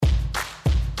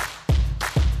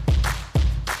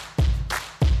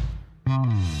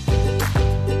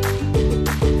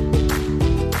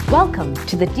Welcome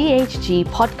to the DHG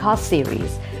podcast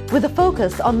series with a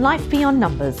focus on life beyond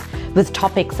numbers with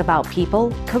topics about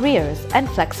people, careers, and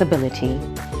flexibility.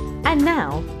 And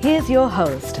now, here's your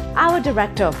host, our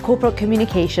Director of Corporate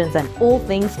Communications and All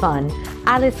Things Fun,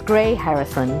 Alice Gray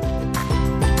Harrison.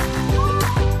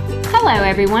 Hello,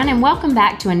 everyone, and welcome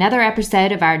back to another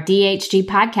episode of our DHG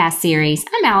podcast series.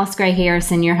 I'm Alice Gray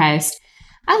Harrison, your host.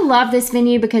 I love this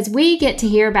venue because we get to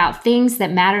hear about things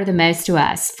that matter the most to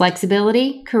us: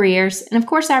 flexibility, careers, and of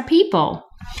course, our people.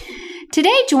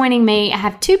 Today, joining me, I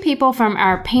have two people from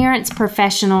our Parents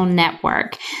Professional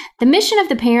Network. The mission of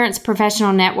the Parents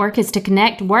Professional Network is to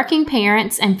connect working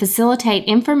parents and facilitate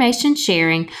information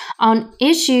sharing on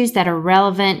issues that are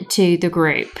relevant to the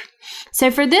group. So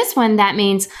for this one, that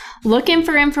means looking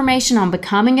for information on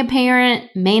becoming a parent,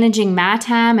 managing my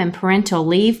time and parental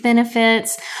leave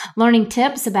benefits, learning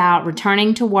tips about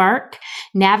returning to work,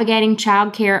 navigating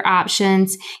childcare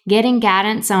options, getting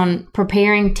guidance on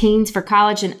preparing teens for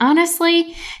college, and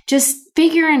honestly, just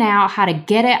figuring out how to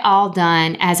get it all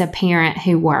done as a parent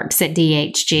who works at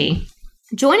DHG.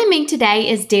 Joining me today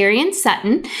is Darien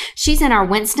Sutton. She's in our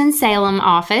Winston-Salem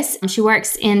office. She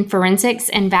works in forensics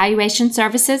and valuation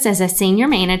services as a senior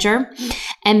manager.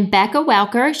 And Becca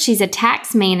Welker, she's a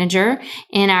tax manager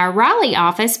in our Raleigh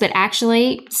office, but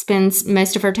actually spends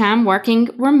most of her time working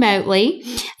remotely.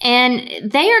 And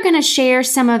they are going to share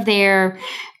some of their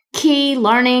key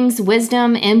learnings,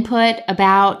 wisdom, input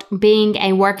about being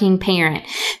a working parent.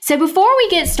 So before we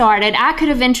get started, I could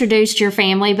have introduced your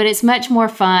family, but it's much more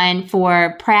fun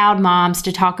for proud moms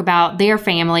to talk about their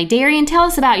family. Darien, tell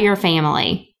us about your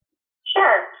family.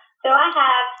 Sure. So I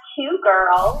have two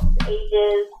girls,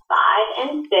 ages 5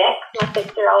 and 6. My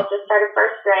 6-year-old just started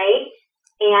first grade,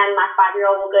 and my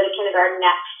 5-year-old will go to kindergarten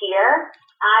next year.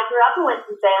 I grew up in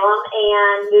Winston-Salem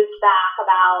and moved back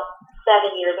about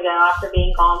 7 years ago after being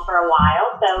gone for a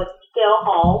while, so it's still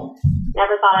home.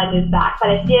 Never thought I'd move back, but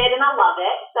I did, and I love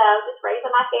it. So just raising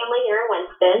my family here in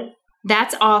Winston.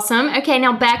 That's awesome. Okay,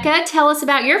 now Becca, tell us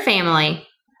about your family.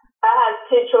 I have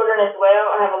two children as well.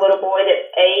 I have a little boy that's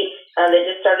 8 that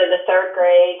just started the 3rd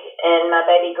grade, and my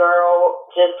baby girl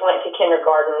just went to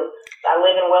kindergarten. I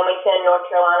live in Wilmington, North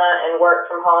Carolina, and work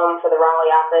from home for the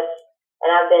Raleigh office. And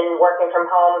I've been working from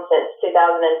home since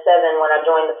 2007 when I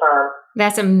joined the firm.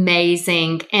 That's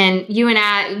amazing. And you and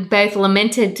I both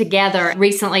lamented together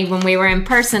recently when we were in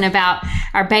person about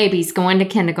our babies going to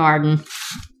kindergarten.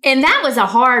 And that was a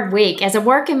hard week. As a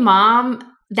working mom,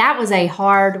 that was a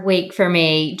hard week for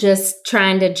me, just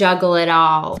trying to juggle it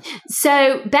all.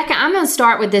 So, Becca, I'm going to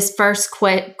start with this first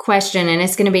question, and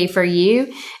it's going to be for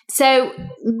you. So,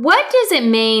 what does it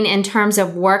mean in terms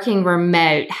of working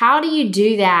remote? How do you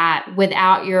do that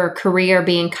without your career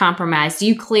being compromised?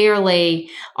 You clearly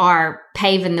are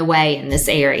paving the way in this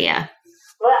area.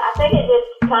 Well, I think it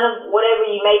just kind of whatever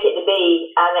you make it to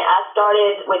be. I mean, I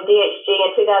started with DHG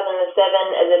in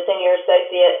 2007 as a senior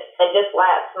associate, and just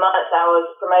last month I was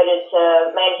promoted to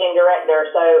managing director.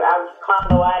 So I've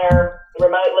climbed the ladder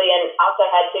remotely and also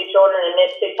had 2 children and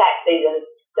missed 2 tax seasons.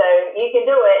 So you can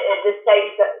do it. It just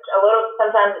takes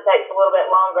sometimes it takes a little bit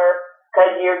longer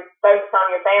because you're focused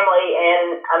on your family.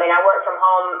 And I mean, I work from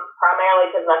home primarily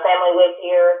because my family lives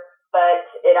here. But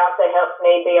it also helps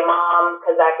me be a mom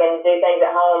because I can do things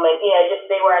at home and, just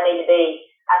be where I need to be.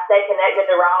 I stay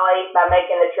connected to Raleigh by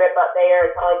making the trip up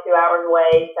there. It's only 2 hours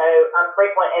away, so I'm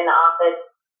frequent in the office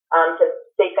to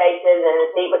see faces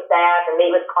and meet with staff and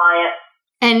meet with clients.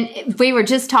 And we were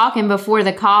just talking before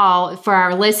the call for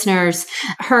our listeners,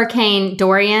 Hurricane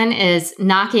Darien is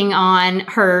knocking on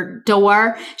her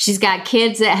door. She's got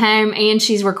kids at home and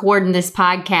she's recording this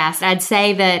podcast. I'd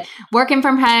say that working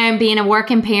from home, being a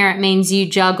working parent means you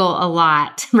juggle a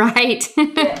lot, right? Yeah,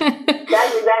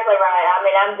 that's exactly right. I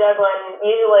mean, I'm juggling,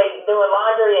 usually doing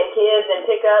laundry and kids and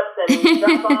pickups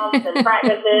and drop-offs and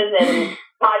practices and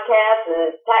podcasts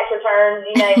and tax returns,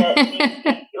 you name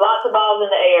it. Lots of balls in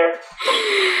the air.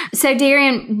 So,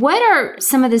 Darien, what are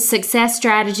some of the success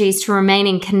strategies to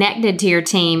remaining connected to your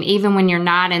team, even when you're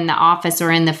not in the office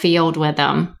or in the field with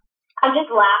them? I'm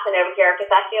just laughing over here because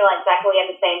I feel like Becca, we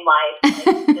have the same life.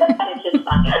 It's just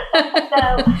funny. So,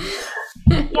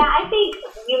 yeah, I think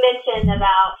you mentioned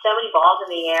about so many balls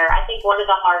in the air. I think one of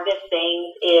the hardest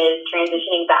things is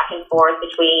transitioning back and forth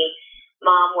between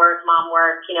mom work,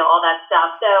 all that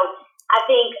stuff. So I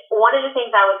think one of the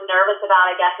things I was nervous about,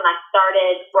 I guess, when I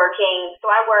started working, so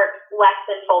I work less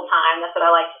than full time. That's what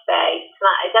I like to say.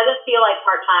 It doesn't feel like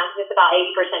part time because it's about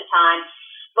 80% time.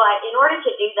 But in order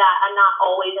to do that, I'm not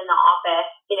always in the office.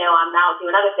 I'm out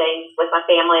doing other things with my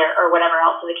family or whatever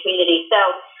else in the community. So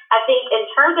I think in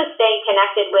terms of staying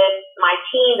connected with my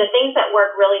team, the things that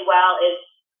work really well is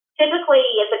typically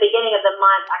at the beginning of the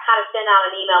month, I kind of send out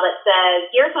an email that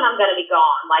says, here's when I'm going to be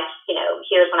gone. Like,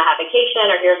 here's when I have vacation,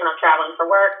 or here's when I'm traveling for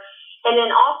work. And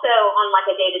then also on like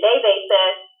a day-to-day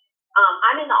basis,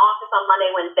 I'm in the office on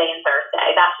Monday, Wednesday, and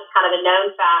Thursday. That's just kind of a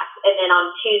known fact. And then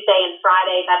on Tuesday and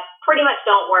Friday, that's pretty much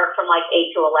don't work from like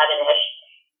 8 to 11-ish.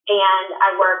 And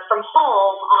I work from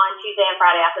home on Tuesday and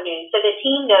Friday afternoon. So the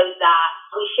team knows that.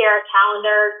 We share a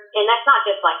calendar, and that's not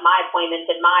just like my appointments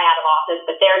and my out of office,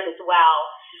 but theirs as well.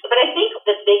 But I think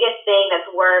the biggest thing that's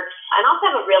worked, and I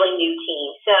also have a really new team.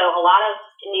 So a lot of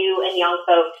new and young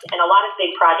folks and a lot of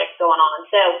big projects going on.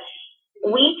 So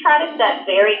we try to set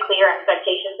very clear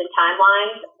expectations and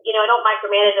timelines. I don't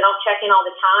micromanage, I don't check in all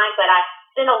the time, but I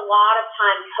spend a lot of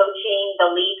time coaching the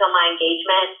leads on my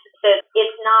engagements. So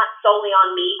it's not solely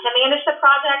on me to manage the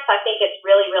projects. I think it's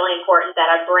really, really important that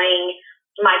I bring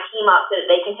my team up so that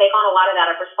they can take on a lot of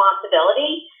that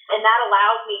responsibility. And that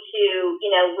allows me to,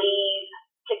 leave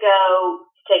to go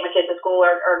take my kids to school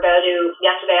or go to,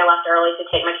 yesterday I left early to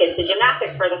take my kids to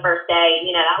gymnastics for the first day.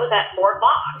 That was at 4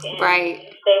 o'clock. And right.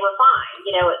 They were fine.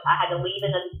 I had to leave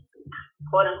in the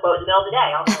quote unquote middle of the day.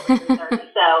 I was at 3:30.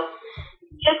 So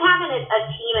just having a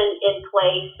team in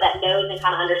place that knows and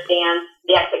kind of understands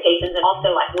the expectations, and also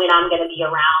like when I'm going to be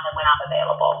around and when I'm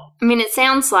available. I mean, it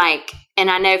sounds like, and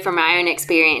I know from my own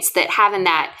experience, that having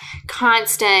that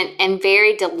constant and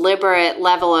very deliberate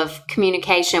level of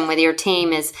communication with your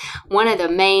team is one of the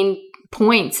main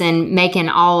points in making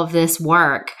all of this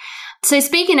work. So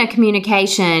speaking of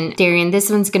communication, Darien,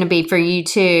 this one's going to be for you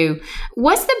too.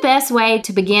 What's the best way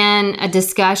to begin a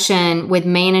discussion with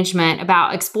management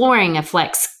about exploring a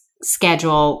flex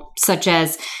schedule, such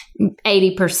as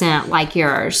 80% like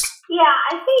yours? Yeah,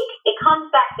 I think it comes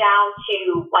back down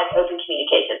to like open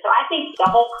communication. So I think the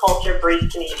whole culture breeds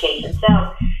communication. So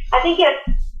I think if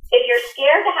you're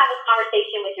scared to have a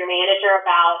conversation with your manager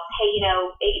about, hey,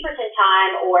 80%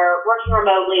 time or working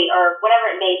remotely or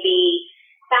whatever it may be,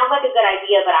 sounds like a good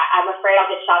idea, but I'm afraid I'll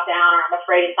get shot down, or I'm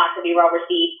afraid it's not going to be well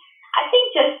received. I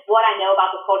think just what I know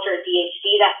about the culture of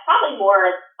DHG, that's probably more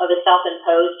of a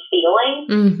self-imposed feeling.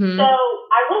 Mm-hmm. So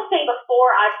I will say,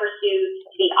 before I pursued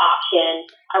the option,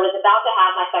 I was about to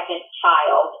have my second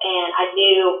child, and I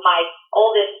knew my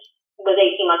oldest was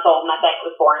 18 months old, my second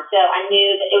was born. So I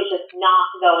knew that it was just not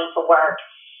going to work,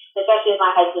 especially with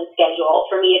my husband's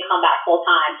schedule, for me to come back full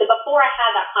time. So before I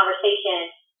had that conversation,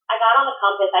 I got on the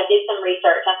compass, I did some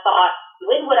research. I thought,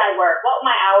 when would I work? What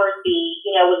would my hours be?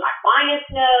 Would my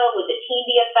clients know? Would the team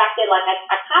be affected? Like,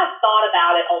 I kind of thought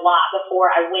about it a lot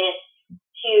before I went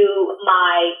to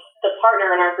the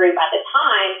partner in our group at the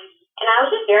time, and I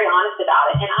was just very honest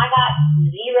about it. And I got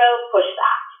zero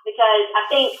pushback, because I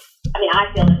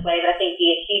feel this way, but I think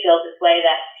DHG feels this way,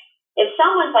 that if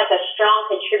someone's like a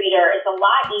strong contributor, it's a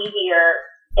lot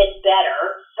easier and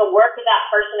better to work with that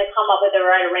person to come up with the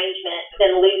right arrangement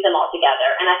than lose them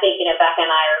altogether. And I think, Becca and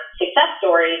I are success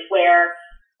stories where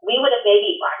we would have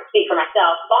maybe, I can speak for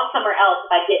myself, gone somewhere else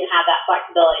if I didn't have that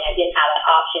flexibility, I didn't have that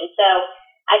option. So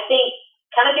I think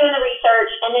kind of doing the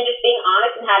research and then just being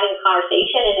honest and having a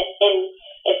conversation. And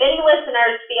if any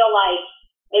listeners feel like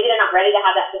maybe they're not ready to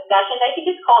have that discussion, they can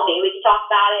just call me. We can talk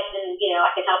about it, and, I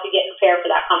can help you get prepared for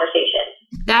that conversation.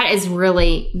 That is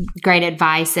really great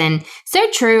advice and so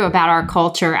true about our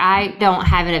culture. I don't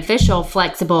have an official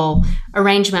flexible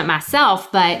arrangement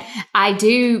myself, but I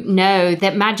do know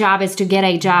that my job is to get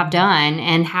a job done,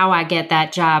 and how I get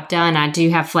that job done, I do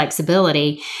have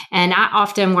flexibility. And I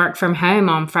often work from home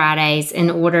on Fridays in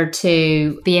order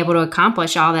to be able to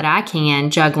accomplish all that I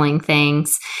can, juggling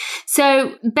things.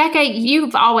 So, Becca,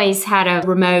 you've always had a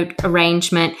remote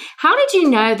arrangement. How did you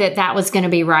know that that was going to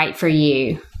be right for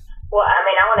you? Well,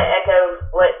 I want to echo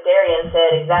what Darien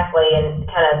said exactly, and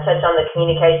kind of touch on the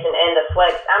communication and the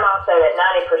flex. I'm also at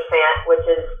 90%, which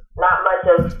is not much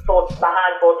of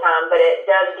behind full time, but it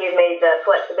does give me the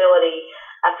flexibility,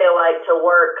 I feel like, to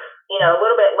work, a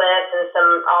little bit less and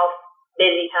some off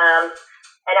busy times.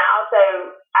 And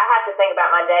I have to think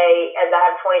about my day as I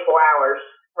have 24 hours,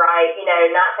 right?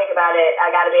 Not think about it, I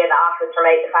got to be in the office from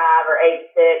 8 to 5 or 8 to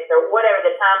 6 or whatever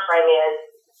the time frame is.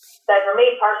 So for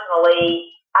me personally,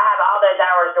 I have all those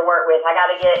hours to work with. I got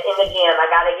to get in the gym. I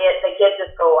got to get the kids to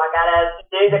school. I got to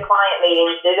do the client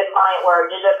meetings, do the client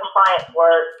work, do the compliance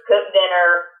work, cook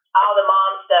dinner, all the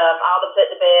mom stuff, all the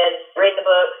put to bed, read the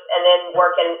books, and then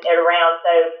working it around.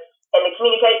 So, and the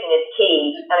communication is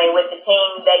key. With the team,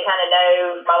 they kind of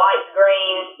know my light's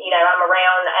green. I'm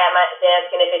around at my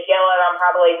desk, and if it's yellow, I'm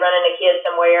probably running the kids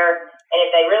somewhere. And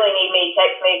if they really need me,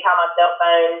 text me, call my cell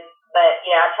phone. But,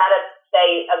 I try to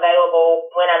stay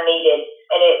available when I'm needed.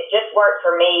 And it just worked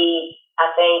for me,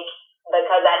 I think,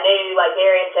 because I knew, like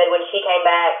Darien said, when she came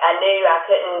back, I knew I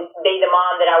couldn't be the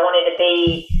mom that I wanted to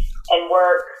be and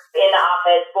work in the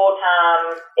office full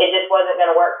time. It just wasn't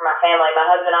going to work for my family. My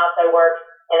husband also works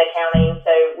in accounting,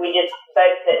 so we just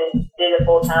both couldn't do the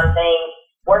full time thing.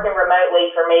 Working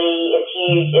remotely for me is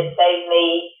huge. It saves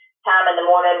me time in the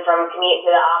morning from commuting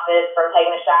to the office, from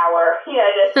taking a shower,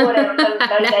 just whatever. Those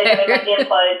days I make my gym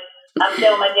clothes. I'm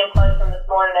still in my gym clothes from this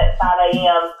morning at 5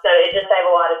 a.m., so it just saved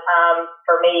a lot of time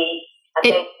for me. I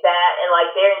think that, and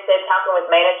like Darren said, talking with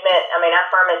management, I mean, our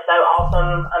firm is so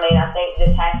awesome. I mean, I think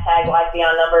this hashtag Life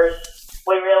Beyond Numbers,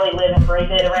 we really live and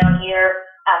breathe it around here.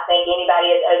 I think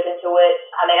anybody is open to it.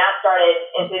 I mean, I started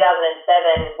in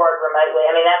 2007, work remotely.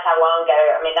 I mean, that's how long ago.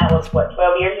 I mean, that was, 12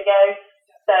 years ago?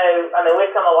 So, I mean,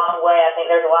 we've come a long way. I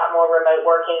think there's a lot more remote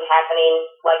working happening,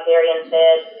 like Darien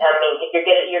said. I mean, if you're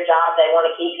good at your job, they want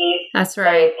to keep you. That's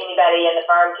right. So if anybody in the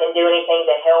firm can do anything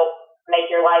to help make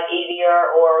your life easier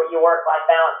or your work-life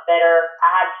balance better, I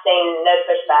have seen no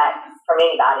pushback from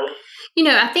anybody.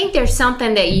 I think there's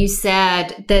something that you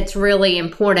said that's really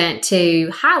important to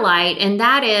highlight, and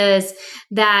that is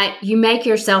that you make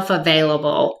yourself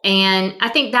available. And I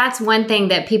think that's one thing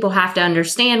that people have to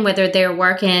understand, whether they're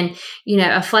working,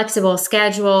 a flexible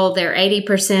schedule, they're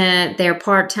 80%, they're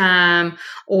part-time,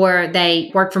 or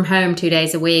they work from home 2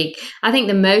 days a week. I think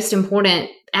the most important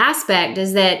aspect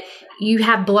is that you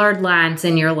have blurred lines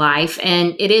in your life,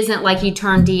 and it isn't like you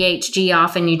turn DHG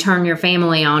off and you turn your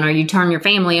family on, or you turn your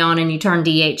family on and you turn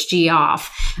DHG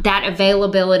off. That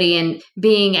availability and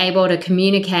being able to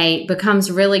communicate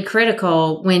becomes really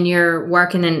critical when you're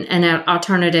working in an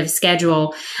alternative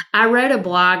schedule. I wrote a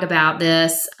blog about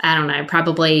this, I don't know,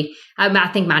 probably, I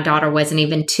think my daughter wasn't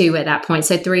even 2 at that point,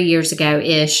 so 3 years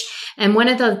ago-ish. And one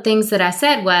of the things that I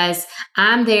said was,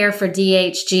 I'm there for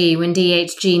DHG when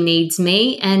DHG needs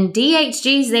me, and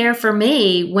DHG's there for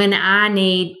me when I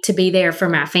need to be there for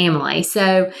my family.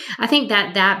 So I think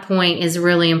that point is a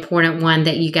really important one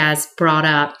that you guys brought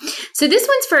up. So this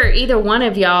one's for either one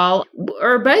of y'all,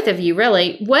 or both of you,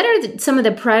 really. What are some of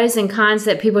the pros and cons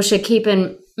that people should keep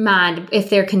in mind if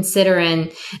they're considering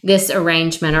this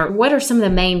arrangement, or what are some of the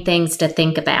main things to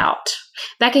think about?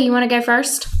 Becca, you want to go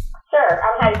first? Sure,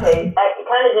 I'm happy to.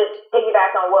 Kind of just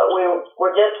piggyback on what we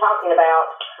were just talking about.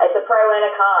 It's a pro and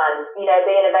a con.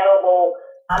 Being available,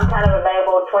 I'm kind of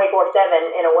available 24/7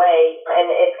 in a way, and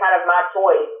it's kind of my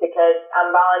choice because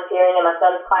I'm volunteering in my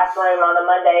son's classroom on a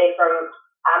Monday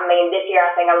this year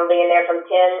I think I'm going to be in there from 10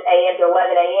 a.m. to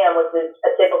 11 a.m., which is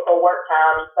a typical work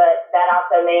time, but that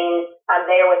also means I'm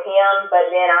there with him, but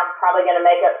then I'm probably going to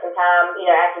make up some time,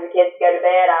 after the kids go to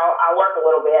bed, I'll work a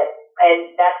little bit.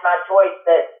 And that's my choice.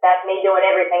 That's me doing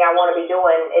everything I want to be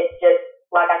doing. It's just,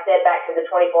 like I said, back to the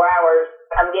 24 hours,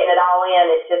 I'm getting it all in.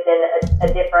 It's just in a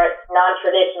different,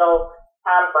 non-traditional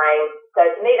time frame. So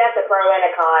to me, that's a pro and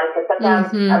a con, because sometimes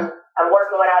I'm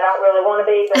working when I don't really want to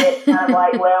be, but it's kind of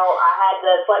like, well, I had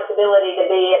the flexibility to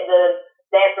be at the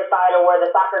dance recital or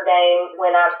the soccer game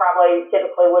when I probably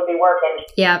typically would be working.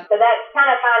 Yeah. So that's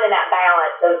kind of finding that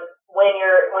balance of when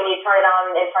you turn it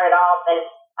on and turn it off. And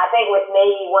I think with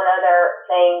me, one other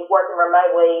thing, working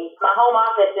remotely, my home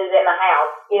office is at my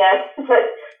house,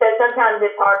 so sometimes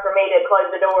it's hard for me to close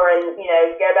the door and,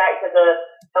 go back to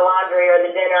the laundry or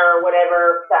the dinner or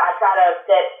whatever. So I try to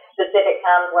set specific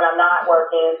times when I'm not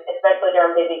working, especially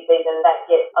during busy season. That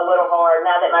gets a little hard.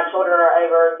 Now that my children are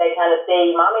over, they kind of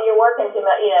see, Mommy, you're working too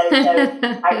much, so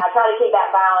I try to keep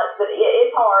that balance, but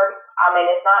it's hard. I mean,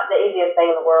 it's not the easiest thing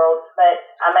in the world, but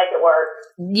I make it work.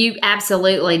 You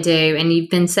absolutely do, and you've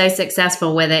been so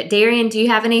successful with it. Darien, do you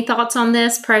have any thoughts on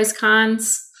this? Pros,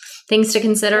 cons, things to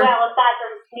consider? Well, aside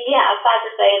from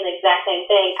saying the exact same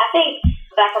thing, I think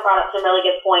Becca brought up some really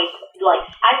good points. Like,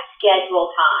 I schedule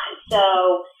time. So,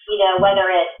 whether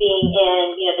it's being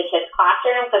in, the kids'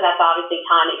 classroom, because that's obviously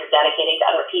time that you're dedicating to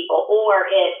other people, or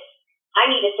it's, I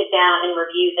need to sit down and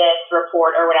review this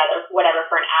report or whatever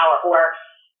for an hour, or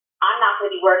I'm not going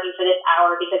to be working for this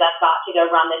hour because I've got to go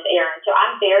run this errand. So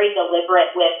I'm very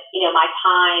deliberate with, my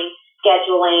time,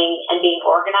 scheduling, and being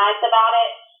organized about it.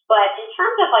 But in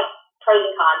terms of pros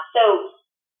and cons, so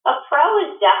a pro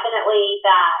is definitely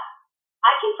that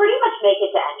I can pretty much make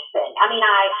it to anything. I mean,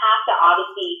 I have to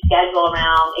obviously schedule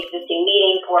around existing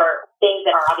meetings or things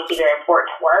that are obviously very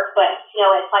important at work. But,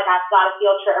 it's like I've got a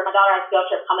field trip, or my daughter has a field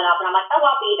trip coming up, and I'm like, oh,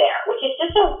 I'll be there, which is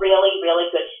just a really,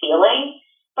 really good feeling.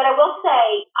 But I will say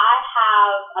I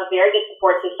have a very good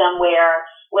support system where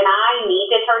when I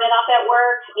need to turn it off at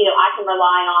work, I can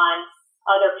rely on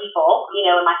other people, in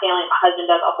my family. My husband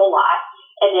does a whole lot.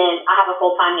 And then I have a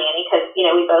full-time nanny because,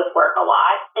 we both work a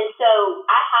lot. And so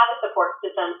I have a support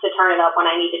system to turn it up when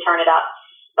I need to turn it up.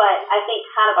 But I think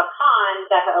kind of a con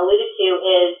Becca alluded to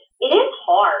is it is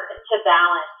hard to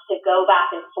balance, to go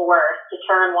back and forth, to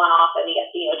turn one off and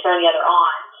turn the other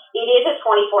on. It is a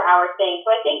 24-hour thing.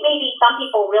 So I think maybe some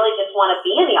people really just want to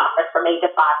be in the office from 8 to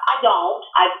 5. I don't.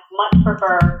 I much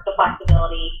prefer the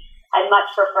flexibility. I much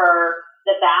prefer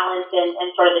the balance and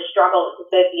sort of the struggle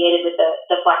that's associated with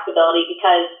the flexibility,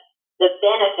 because the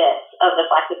benefits of the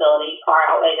flexibility far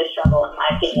outweigh the struggle, in my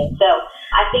opinion. So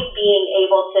I think being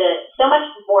able to, so much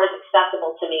more is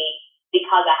accessible to me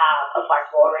because I have a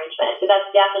flexible arrangement. So that's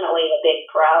definitely a big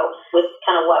pro with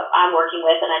kind of what I'm working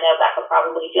with, and I know Becca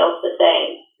probably feels the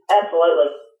same.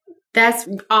 Absolutely. That's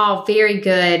all very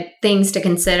good things to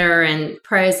consider and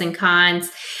pros and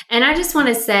cons. And I just want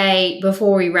to say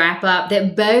before we wrap up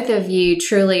that both of you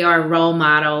truly are role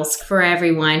models for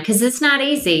everyone, because it's not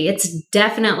easy. It's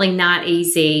definitely not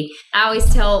easy. I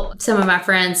always tell some of my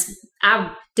friends,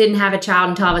 I didn't have a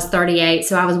child until I was 38,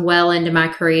 so I was well into my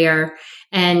career.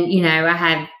 And, I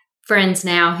have friends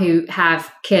now who have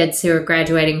kids who are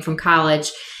graduating from college.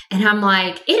 And I'm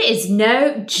like, it is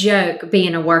no joke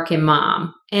being a working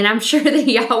mom. And I'm sure that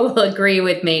y'all will agree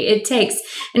with me. It takes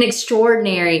an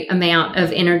extraordinary amount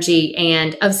of energy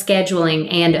and of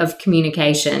scheduling and of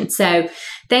communication. So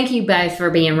thank you both for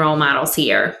being role models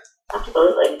here.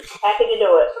 Absolutely. Happy to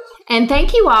do it. And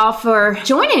thank you all for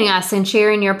joining us and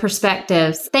sharing your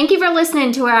perspectives. Thank you for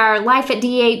listening to our Life at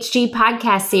DHG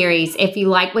podcast series. If you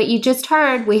like what you just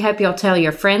heard, we hope you'll tell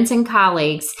your friends and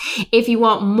colleagues. If you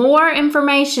want more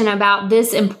information about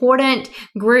this important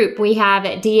group we have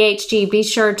at DHG, be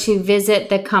sure to visit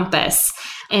the Compass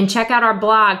and check out our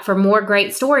blog for more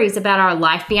great stories about our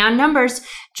life beyond numbers.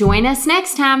 Join us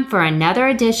next time for another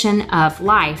edition of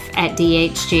Life at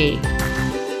DHG.